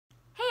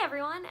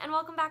everyone, and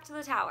welcome back to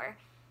the tower.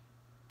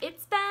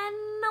 It's been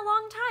a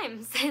long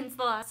time since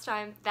the last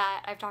time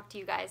that I've talked to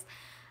you guys.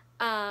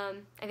 I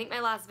think my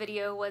last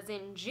video was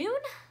in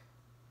June?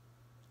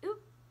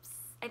 Oops.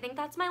 I think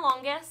that's my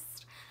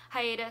longest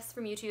hiatus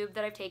from YouTube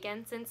that I've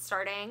taken since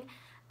starting,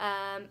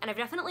 and I've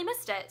definitely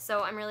missed it, so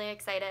I'm really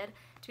excited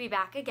to be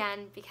back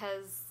again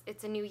because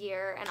it's a new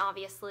year, and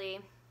obviously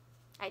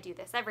I do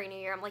this every new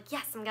year. I'm like,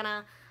 yes, I'm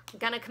gonna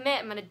commit,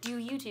 I'm gonna do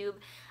YouTube.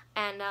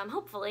 And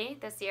hopefully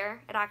this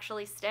year it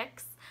actually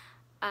sticks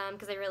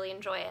because I really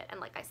enjoy it, and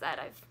like I said,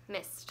 I've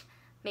missed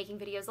making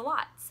videos a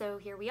lot, so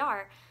here we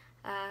are.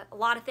 A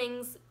lot of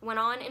things went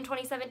on in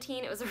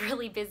 2017. It was a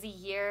really busy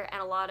year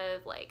and a lot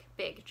of like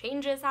big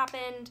changes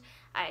happened.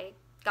 I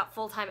got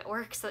full-time at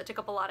work, so it took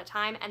up a lot of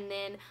time, and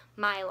then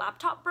my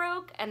laptop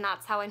broke, and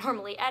that's how I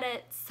normally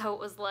edit, so it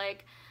was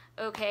like,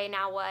 okay,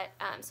 now what?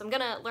 So I'm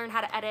gonna learn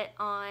how to edit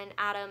on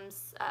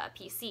Adam's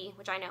PC,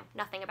 which I know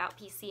nothing about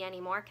PC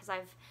anymore because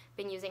I've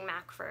been using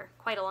Mac for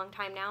quite a long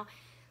time now.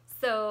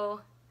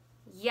 So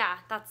yeah,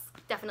 that's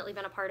definitely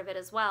been a part of it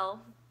as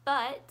well.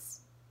 But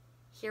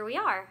here we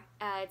are.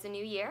 It's a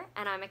new year,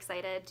 and I'm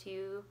excited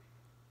to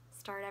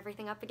start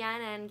everything up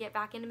again and get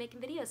back into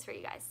making videos for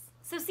you guys.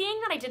 So seeing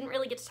that I didn't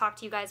really get to talk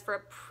to you guys for a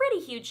pretty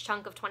huge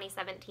chunk of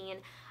 2017,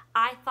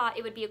 I thought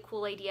it would be a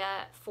cool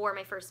idea for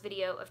my first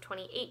video of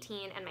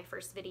 2018 and my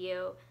first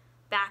video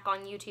back on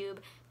YouTube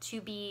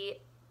to be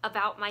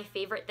about my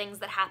favorite things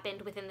that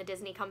happened within the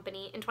Disney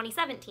Company in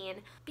 2017,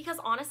 because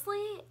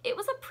honestly, it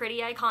was a pretty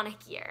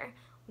iconic year.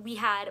 We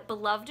had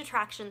beloved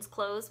attractions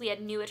close, we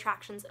had new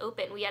attractions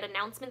open, we had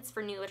announcements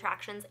for new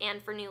attractions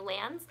and for new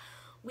lands,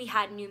 we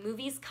had new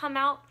movies come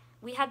out,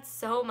 we had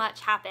so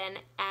much happen,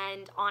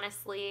 and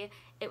honestly,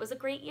 it was a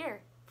great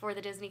year for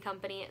the Disney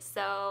Company,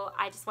 so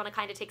I just want to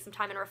kind of take some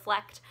time and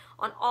reflect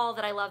on all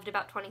that I loved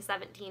about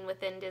 2017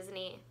 within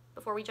Disney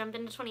before we jump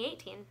into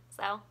 2018,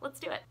 so let's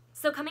do it.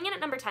 So coming in at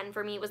number 10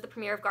 for me was the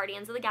premiere of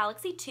Guardians of the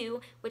Galaxy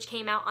 2, which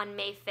came out on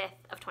May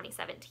 5th of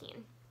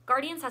 2017.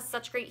 Guardians has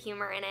such great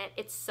humor in it,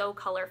 it's so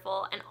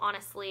colorful, and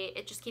honestly,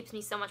 it just keeps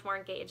me so much more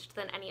engaged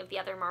than any of the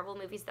other Marvel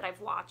movies that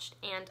I've watched,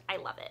 and I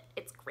love it.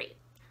 It's great.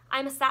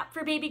 I'm a sap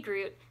for Baby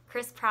Groot,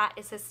 Chris Pratt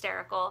is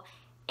hysterical,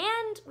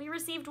 and we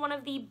received one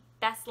of the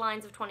best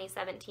lines of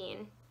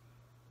 2017.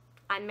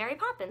 I'm Mary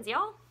Poppins,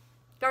 y'all.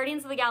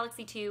 Guardians of the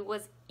Galaxy 2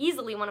 was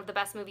easily one of the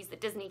best movies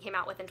that Disney came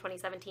out with in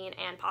 2017,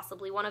 and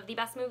possibly one of the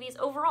best movies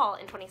overall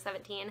in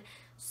 2017,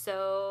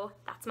 so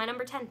that's my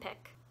number 10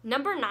 pick.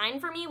 Number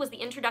 9 for me was the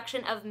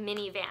introduction of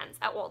minivans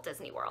at Walt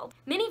Disney World.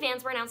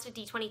 Minivans were announced at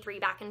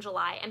D23 back in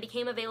July and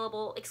became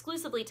available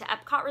exclusively to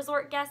Epcot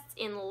Resort guests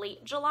in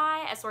late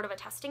July as sort of a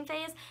testing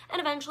phase,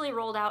 and eventually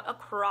rolled out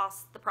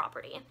across the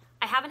property.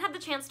 I haven't had the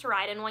chance to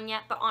ride in one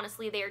yet, but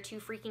honestly they are too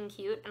freaking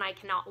cute and I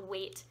cannot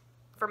wait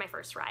for my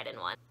first ride in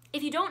one.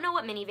 If you don't know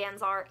what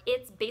minivans are,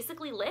 it's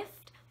basically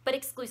Lyft, but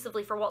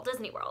exclusively for Walt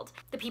Disney World.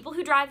 The people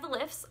who drive the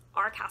Lyfts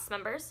are cast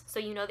members, so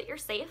you know that you're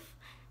safe,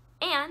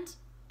 and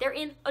they're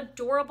in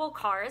adorable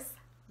cars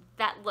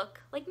that look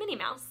like Minnie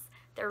Mouse.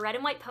 They're red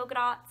and white polka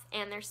dots,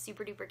 and they're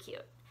super duper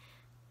cute.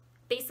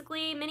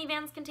 Basically,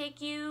 minivans can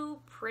take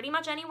you pretty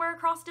much anywhere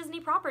across Disney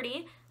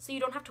property, so you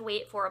don't have to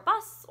wait for a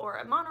bus or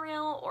a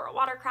monorail or a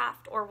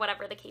watercraft or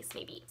whatever the case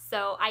may be.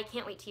 So I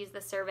can't wait to use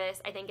this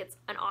service. I think it's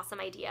an awesome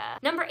idea.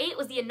 Number 8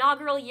 was the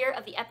inaugural year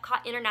of the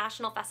Epcot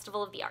International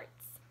Festival of the Arts.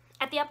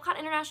 At the Epcot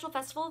International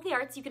Festival of the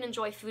Arts, you can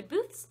enjoy food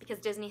booths because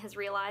Disney has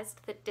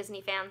realized that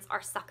Disney fans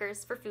are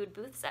suckers for food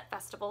booths at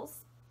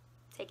festivals.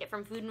 Take it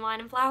from Food and Wine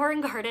and Flower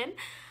and Garden.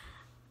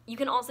 You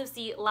can also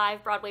see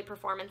live Broadway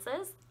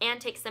performances and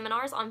take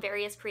seminars on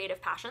various creative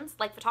passions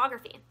like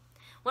photography.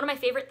 One of my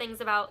favorite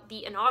things about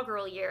the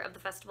inaugural year of the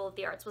Festival of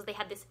the Arts was they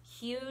had this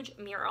huge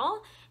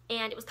mural,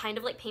 and it was kind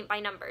of like paint by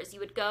numbers.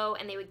 You would go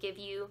and they would give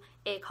you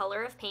a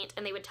color of paint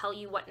and they would tell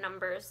you what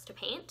numbers to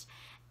paint.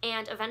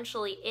 And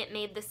eventually it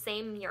made the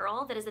same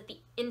mural that is at the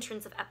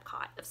entrance of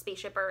Epcot, of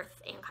Spaceship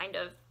Earth and kind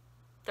of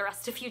the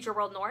rest of Future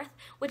World North,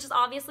 which is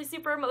obviously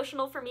super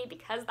emotional for me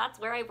because that's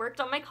where I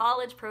worked on my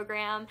college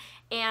program,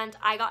 and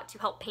I got to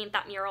help paint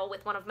that mural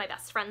with one of my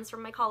best friends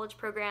from my college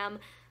program,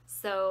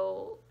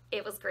 so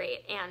it was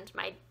great and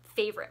my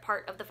favorite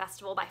part of the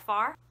festival by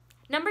far.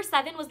 Number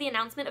 7 was the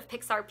announcement of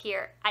Pixar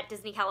Pier at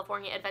Disney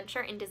California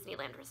Adventure in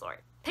Disneyland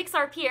Resort.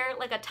 Pixar Pier,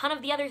 like a ton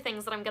of the other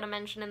things that I'm going to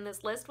mention in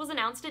this list, was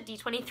announced at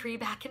D23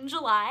 back in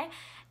July,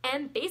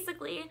 and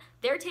basically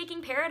they're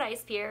taking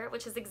Paradise Pier,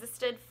 which has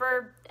existed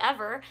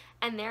forever,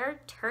 and they're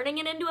turning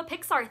it into a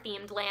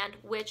Pixar-themed land,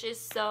 which is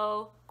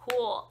so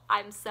cool.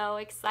 I'm so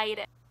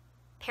excited.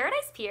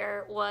 Paradise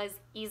Pier was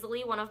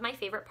easily one of my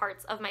favorite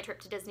parts of my trip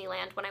to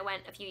Disneyland when I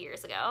went a few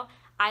years ago.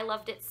 I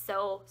loved it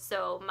so,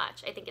 so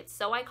much. I think it's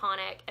so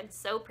iconic and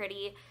so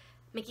pretty.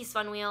 Mickey's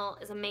Fun Wheel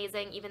is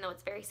amazing, even though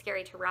it's very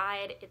scary to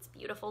ride. It's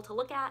beautiful to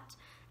look at,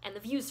 and the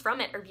views from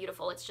it are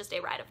beautiful. It's just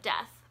a ride of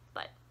death,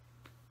 but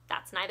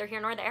that's neither here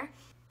nor there.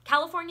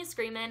 California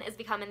Screamin' is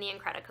becoming the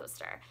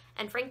Incredicoaster,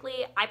 and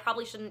frankly, I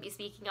probably shouldn't be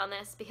speaking on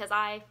this because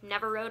I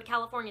never rode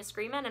California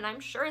Screamin', and I'm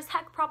sure as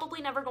heck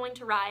probably never going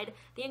to ride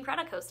the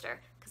Incredicoaster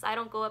because I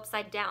don't go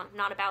upside down,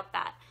 not about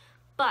that.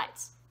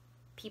 But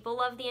people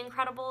love The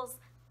Incredibles.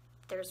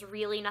 There's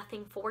really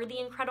nothing for The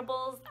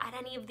Incredibles at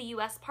any of the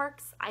US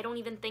parks. I don't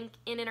even think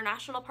in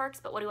international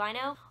parks, but what do I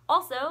know?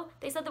 Also,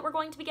 they said that we're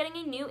going to be getting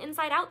a new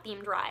Inside Out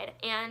themed ride,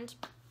 and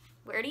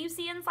where do you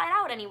see Inside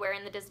Out anywhere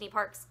in the Disney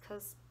parks?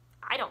 Because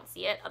I don't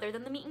see it other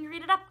than the meet and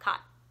greet at Epcot.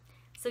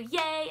 So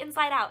yay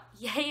Inside Out,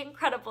 yay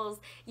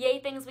Incredibles, yay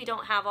things we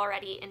don't have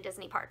already in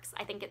Disney parks.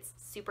 I think it's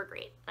super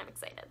great. I'm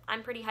excited.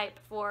 I'm pretty hyped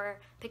for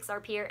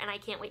Pixar Pier, and I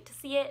can't wait to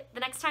see it the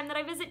next time that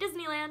I visit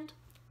Disneyland.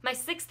 My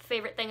sixth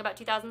favorite thing about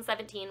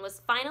 2017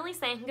 was finally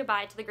saying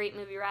goodbye to the Great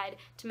Movie Ride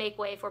to make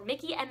way for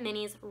Mickey and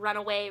Minnie's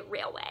Runaway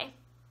Railway.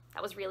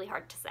 That was really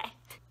hard to say.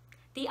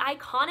 The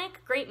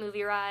iconic Great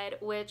Movie Ride,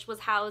 which was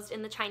housed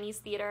in the Chinese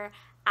Theater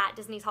at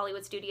Disney's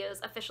Hollywood Studios,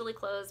 officially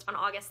closed on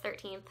August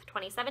 13th,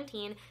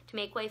 2017 to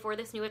make way for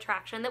this new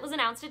attraction that was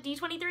announced at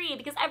D23,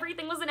 because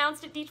everything was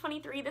announced at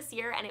D23 this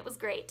year and it was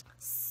great.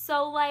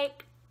 So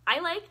like, I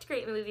liked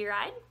Great Movie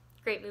Ride.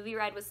 Great Movie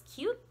Ride was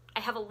cute.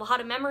 I have a lot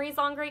of memories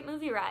on Great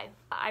Movie Ride.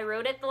 I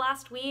rode it the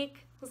last week.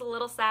 It was a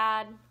little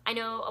sad. I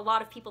know a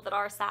lot of people that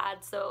are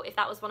sad, so if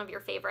that was one of your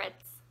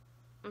favorites,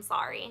 I'm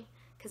sorry.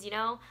 Because, you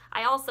know,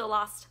 I also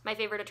lost my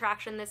favorite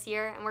attraction this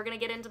year, and we're going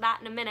to get into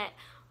that in a minute,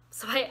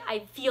 so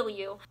I feel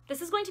you.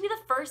 This is going to be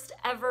the first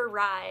ever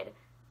ride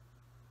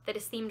that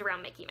is themed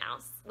around Mickey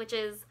Mouse, which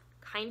is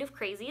kind of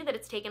crazy that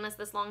it's taken us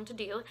this long to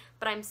do,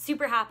 but I'm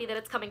super happy that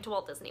it's coming to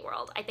Walt Disney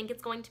World. I think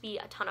it's going to be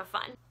a ton of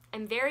fun.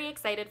 I'm very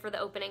excited for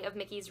the opening of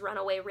Mickey's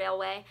Runaway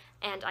Railway,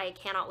 and I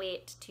cannot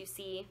wait to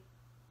see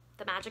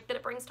the magic that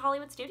it brings to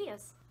Hollywood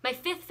Studios. My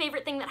fifth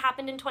favorite thing that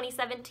happened in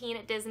 2017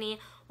 at Disney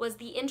was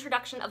the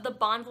introduction of the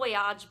Bon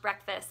Voyage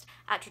breakfast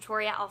at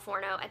Trattoria Al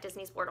Forno at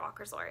Disney's Boardwalk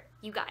Resort.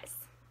 You guys,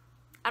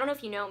 I don't know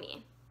if you know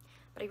me,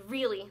 but I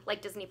really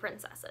like Disney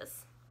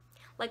princesses.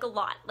 Like a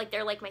lot. Like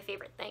they're like my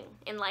favorite thing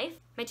in life.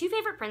 My two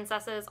favorite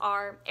princesses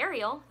are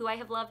Ariel, who I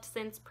have loved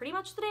since pretty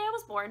much the day I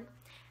was born,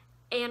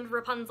 and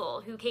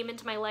Rapunzel, who came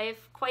into my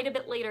life quite a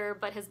bit later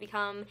but has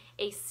become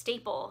a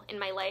staple in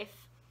my life.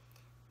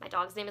 My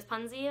dog's name is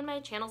Punzi and my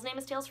channel's name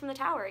is Tales from the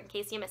Tower, in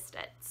case you missed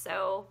it.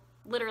 So,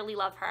 literally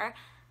love her.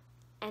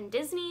 And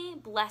Disney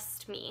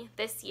blessed me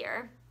this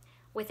year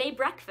with a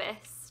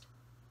breakfast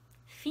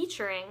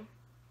featuring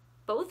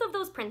both of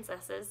those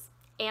princesses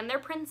and their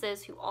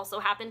princes, who also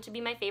happen to be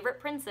my favorite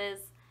princes,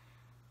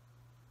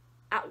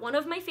 at one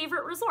of my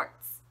favorite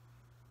resorts.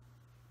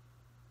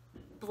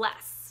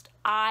 Blessed.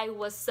 I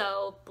was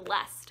so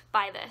blessed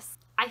by this.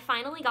 I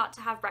finally got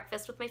to have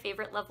breakfast with my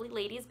favorite lovely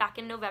ladies back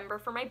in November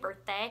for my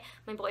birthday.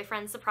 My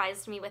boyfriend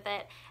surprised me with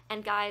it,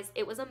 and guys,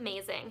 it was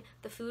amazing.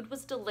 The food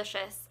was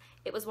delicious.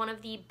 It was one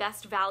of the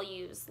best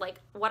values. Like,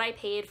 what I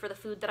paid for the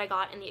food that I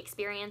got and the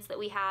experience that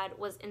we had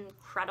was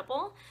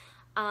incredible.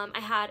 I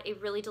had a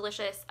really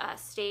delicious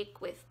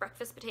steak with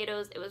breakfast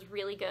potatoes. It was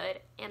really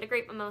good, and a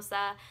great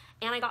mimosa,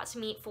 and I got to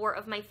meet 4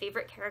 of my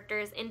favorite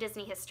characters in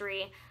Disney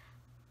history.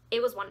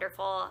 It was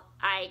wonderful.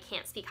 I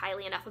can't speak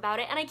highly enough about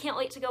it, and I can't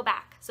wait to go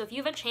back. So if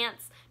you have a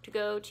chance to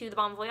go to the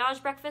Bon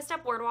Voyage breakfast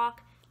at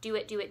Boardwalk, do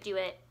it, do it, do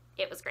it.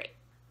 It was great.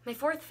 My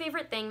fourth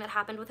favorite thing that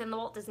happened within the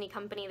Walt Disney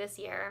Company this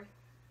year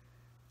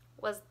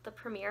was the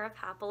premiere of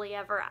Happily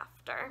Ever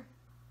After.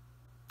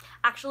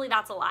 Actually,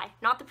 that's a lie.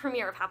 Not the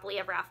premiere of Happily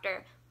Ever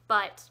After,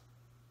 but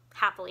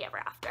Happily Ever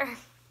After.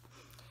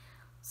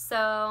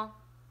 So,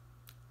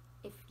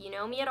 if you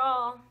know me at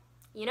all,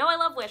 you know I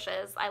love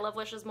Wishes. I love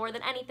Wishes more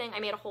than anything. I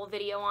made a whole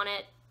video on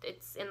it.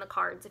 It's in the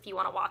cards if you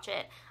want to watch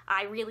it.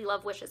 I really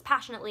love Wishes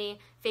passionately.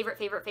 Favorite,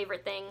 favorite,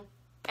 favorite thing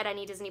at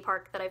any Disney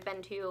park that I've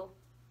been to,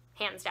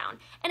 hands down.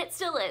 And it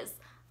still is.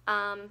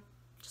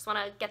 Just want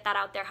to get that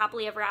out there.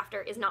 Happily Ever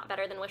After is not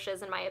better than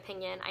Wishes in my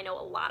opinion. I know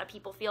a lot of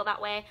people feel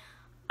that way.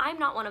 I'm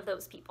not one of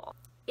those people.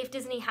 If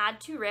Disney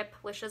had to rip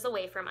Wishes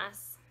away from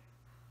us,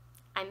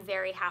 I'm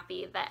very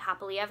happy that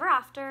Happily Ever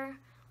After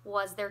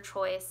was their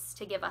choice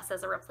to give us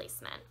as a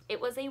replacement.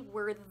 It was a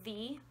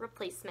worthy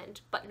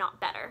replacement, but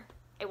not better.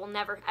 I will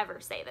never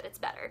ever say that it's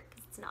better,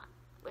 because it's not.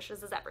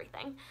 Wishes is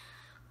everything.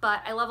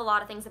 But I love a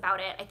lot of things about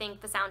it. I think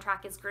the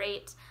soundtrack is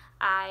great.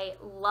 I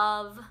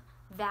love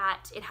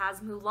that it has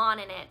Mulan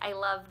in it. I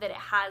love that it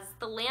has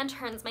the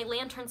lanterns. My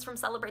lanterns from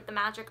Celebrate the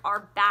Magic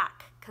are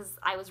back, because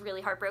I was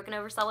really heartbroken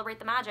over Celebrate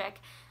the Magic,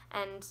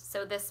 and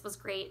so this was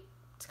great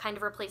to kind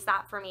of replace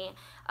that for me.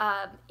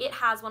 It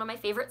has one of my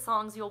favorite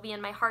songs, You'll Be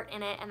in My Heart,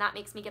 in it, and that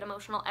makes me get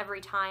emotional every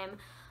time.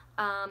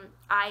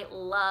 I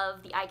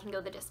love the I Can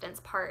Go the Distance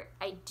part.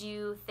 I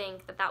do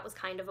think that that was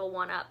kind of a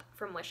one-up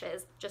from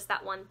Wishes, just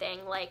that one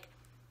thing, like,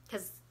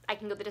 because I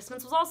Can Go the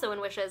Distance was also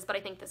in Wishes, but I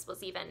think this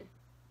was even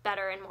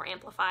better and more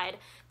amplified.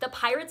 The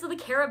Pirates of the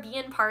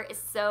Caribbean part is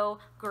so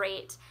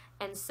great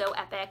and so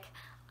epic.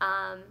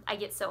 I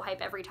get so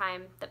hype every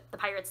time that the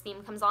Pirates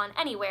theme comes on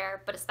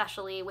anywhere, but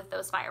especially with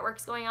those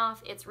fireworks going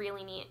off, it's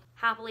really neat.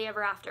 Happily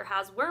Ever After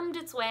has wormed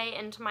its way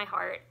into my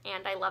heart,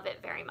 and I love it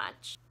very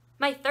much.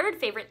 My third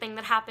favorite thing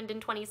that happened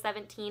in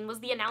 2017 was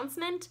the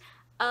announcement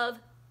of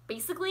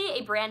basically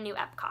a brand new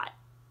Epcot.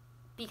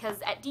 Because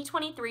at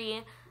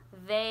D23,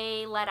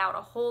 they let out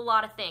a whole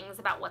lot of things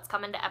about what's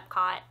coming to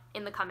Epcot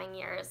in the coming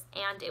years,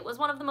 and it was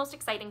one of the most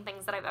exciting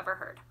things that I've ever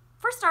heard.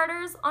 For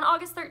starters, on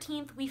August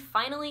 13th, we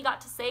finally got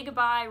to say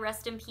goodbye,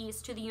 rest in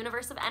peace, to the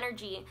Universe of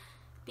Energy,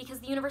 because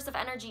the Universe of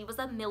Energy was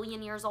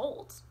 1,000,000 years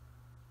old.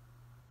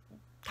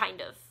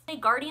 Kind of. A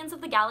Guardians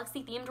of the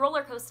Galaxy themed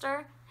roller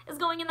coaster is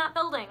going in that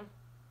building.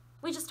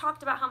 We just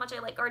talked about how much I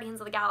like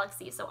Guardians of the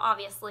Galaxy, so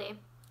obviously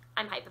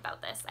I'm hype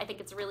about this. I think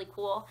it's really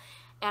cool,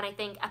 and I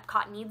think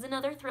Epcot needs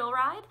another thrill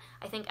ride.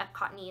 I think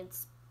Epcot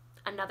needs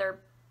another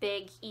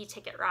big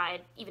e-ticket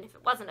ride, even if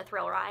it wasn't a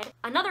thrill ride.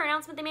 Another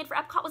announcement they made for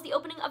Epcot was the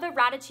opening of a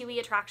Ratatouille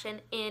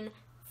attraction in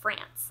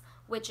France,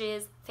 which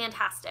is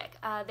fantastic.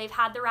 They've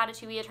had the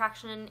Ratatouille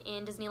attraction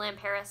in Disneyland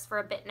Paris for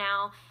a bit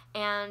now,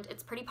 and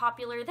it's pretty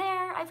popular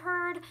there, I've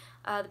heard.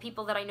 The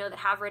people that I know that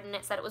have ridden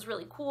it said it was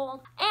really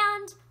cool.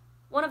 And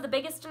one of the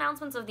biggest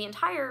announcements of the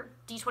entire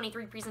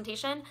D23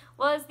 presentation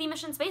was the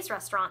Mission Space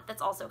restaurant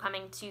that's also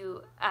coming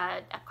to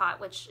Epcot,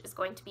 which is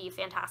going to be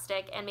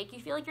fantastic and make you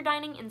feel like you're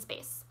dining in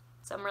space.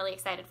 So I'm really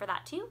excited for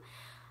that too.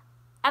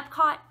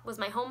 Epcot was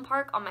my home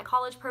park on my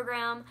college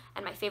program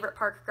and my favorite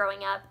park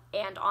growing up,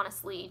 and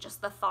honestly,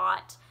 just the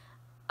thought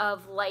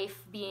of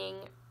life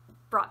being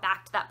brought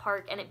back to that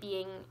park and it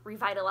being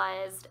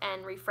revitalized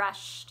and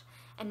refreshed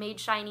and made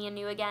shiny and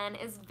new again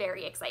is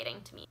very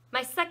exciting to me.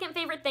 My second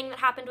favorite thing that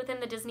happened within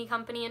the Disney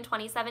Company in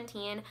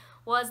 2017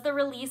 was the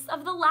release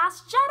of The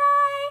Last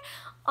Jedi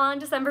on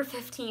December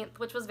 15th,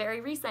 which was very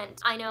recent.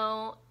 I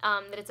know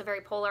that it's a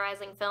very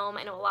polarizing film.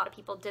 I know a lot of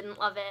people didn't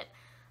love it.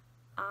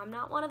 I'm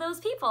not one of those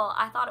people.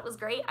 I thought it was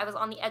great. I was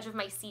on the edge of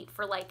my seat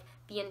for like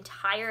the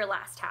entire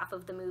last half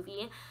of the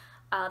movie.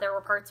 There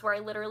were parts where I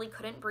literally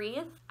couldn't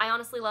breathe. I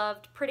honestly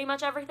loved pretty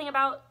much everything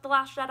about The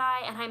Last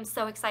Jedi, and I'm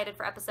so excited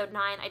for episode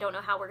 9. I don't know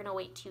how we're gonna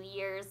wait 2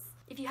 years.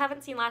 If you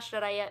haven't seen Last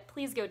Jedi yet,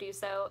 please go do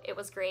so. It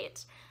was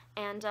great,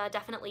 and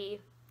definitely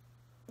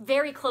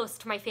very close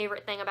to my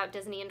favorite thing about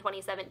Disney in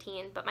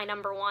 2017, but my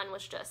number one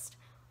was just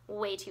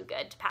way too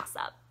good to pass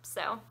up,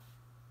 so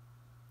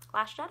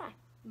Last Jedi.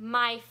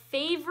 My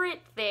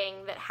favorite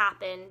thing that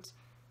happened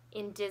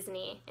in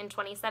Disney in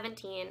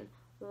 2017,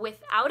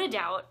 without a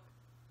doubt,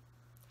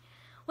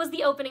 was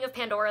the opening of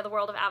Pandora, the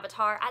World of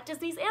Avatar at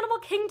Disney's Animal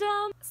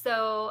Kingdom.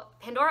 So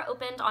Pandora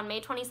opened on May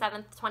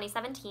 27th,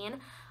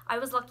 2017. I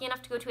was lucky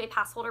enough to go to a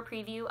pass holder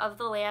preview of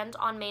the land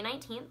on May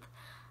 19th.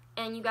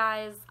 And you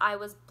guys, I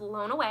was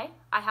blown away.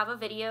 I have a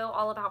video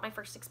all about my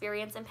first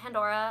experience in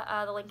Pandora.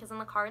 The link is in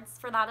the cards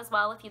for that as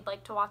well if you'd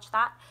like to watch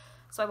that.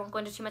 So I won't go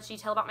into too much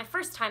detail about my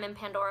first time in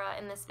Pandora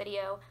in this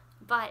video,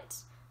 but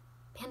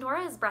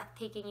Pandora is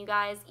breathtaking, you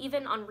guys.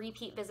 Even on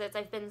repeat visits,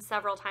 I've been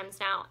several times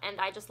now, and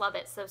I just love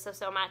it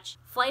so much.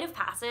 Flight of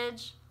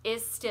Passage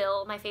is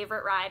still my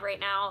favorite ride right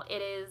now.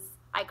 It is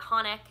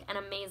iconic and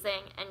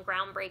amazing and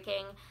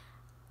groundbreaking.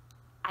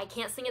 I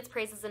can't sing its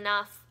praises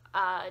enough.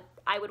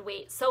 I would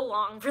wait so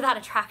long for that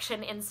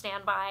attraction in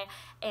standby,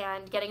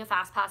 and getting a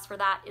fast pass for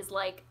that is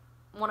like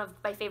one of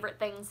my favorite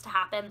things to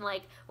happen.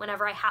 Like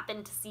whenever I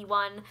happen to see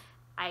one,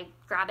 I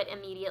grab it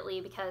immediately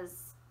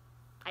because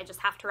I just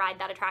have to ride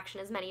that attraction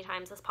as many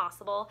times as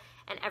possible,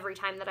 and every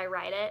time that I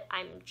ride it,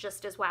 I'm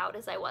just as wowed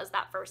as I was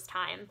that first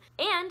time.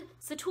 And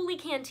Satuli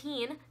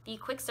Canteen, the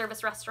quick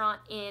service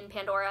restaurant in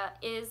Pandora,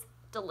 is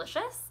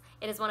delicious.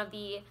 It is one of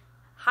the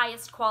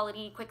highest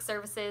quality quick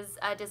services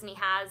Disney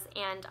has,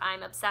 and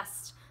I'm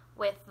obsessed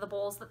with the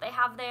bowls that they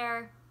have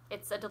there.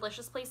 It's a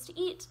delicious place to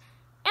eat.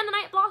 And the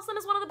Night Blossom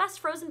is one of the best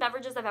frozen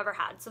beverages I've ever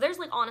had. So there's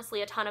like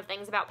honestly a ton of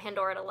things about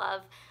Pandora to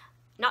love.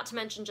 Not to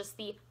mention just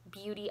the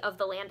beauty of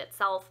the land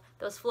itself.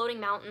 Those floating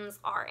mountains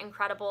are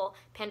incredible.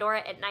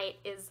 Pandora at night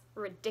is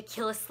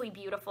ridiculously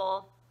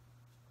beautiful.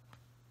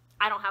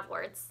 I don't have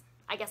words.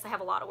 I guess I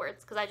have a lot of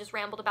words because I just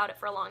rambled about it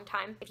for a long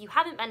time. If you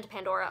haven't been to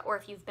Pandora, or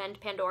if you've been to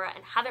Pandora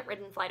and haven't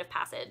ridden Flight of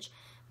Passage,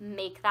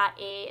 make that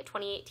a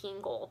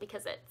 2018 goal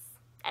because it's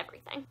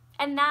everything.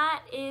 And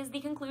that is the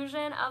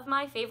conclusion of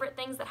my favorite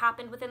things that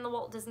happened within the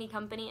Walt Disney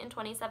Company in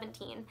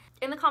 2017.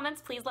 In the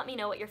comments, please let me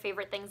know what your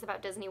favorite things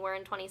about Disney were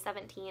in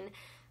 2017.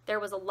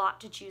 There was a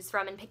lot to choose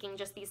from, and picking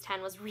just these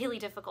 10 was really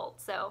difficult,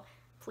 so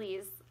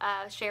please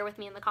share with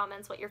me in the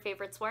comments what your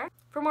favorites were.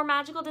 For more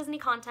magical Disney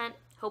content,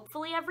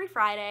 hopefully every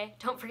Friday,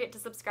 don't forget to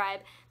subscribe.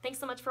 Thanks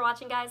so much for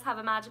watching, guys. Have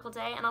a magical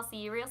day, and I'll see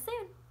you real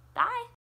soon. Bye!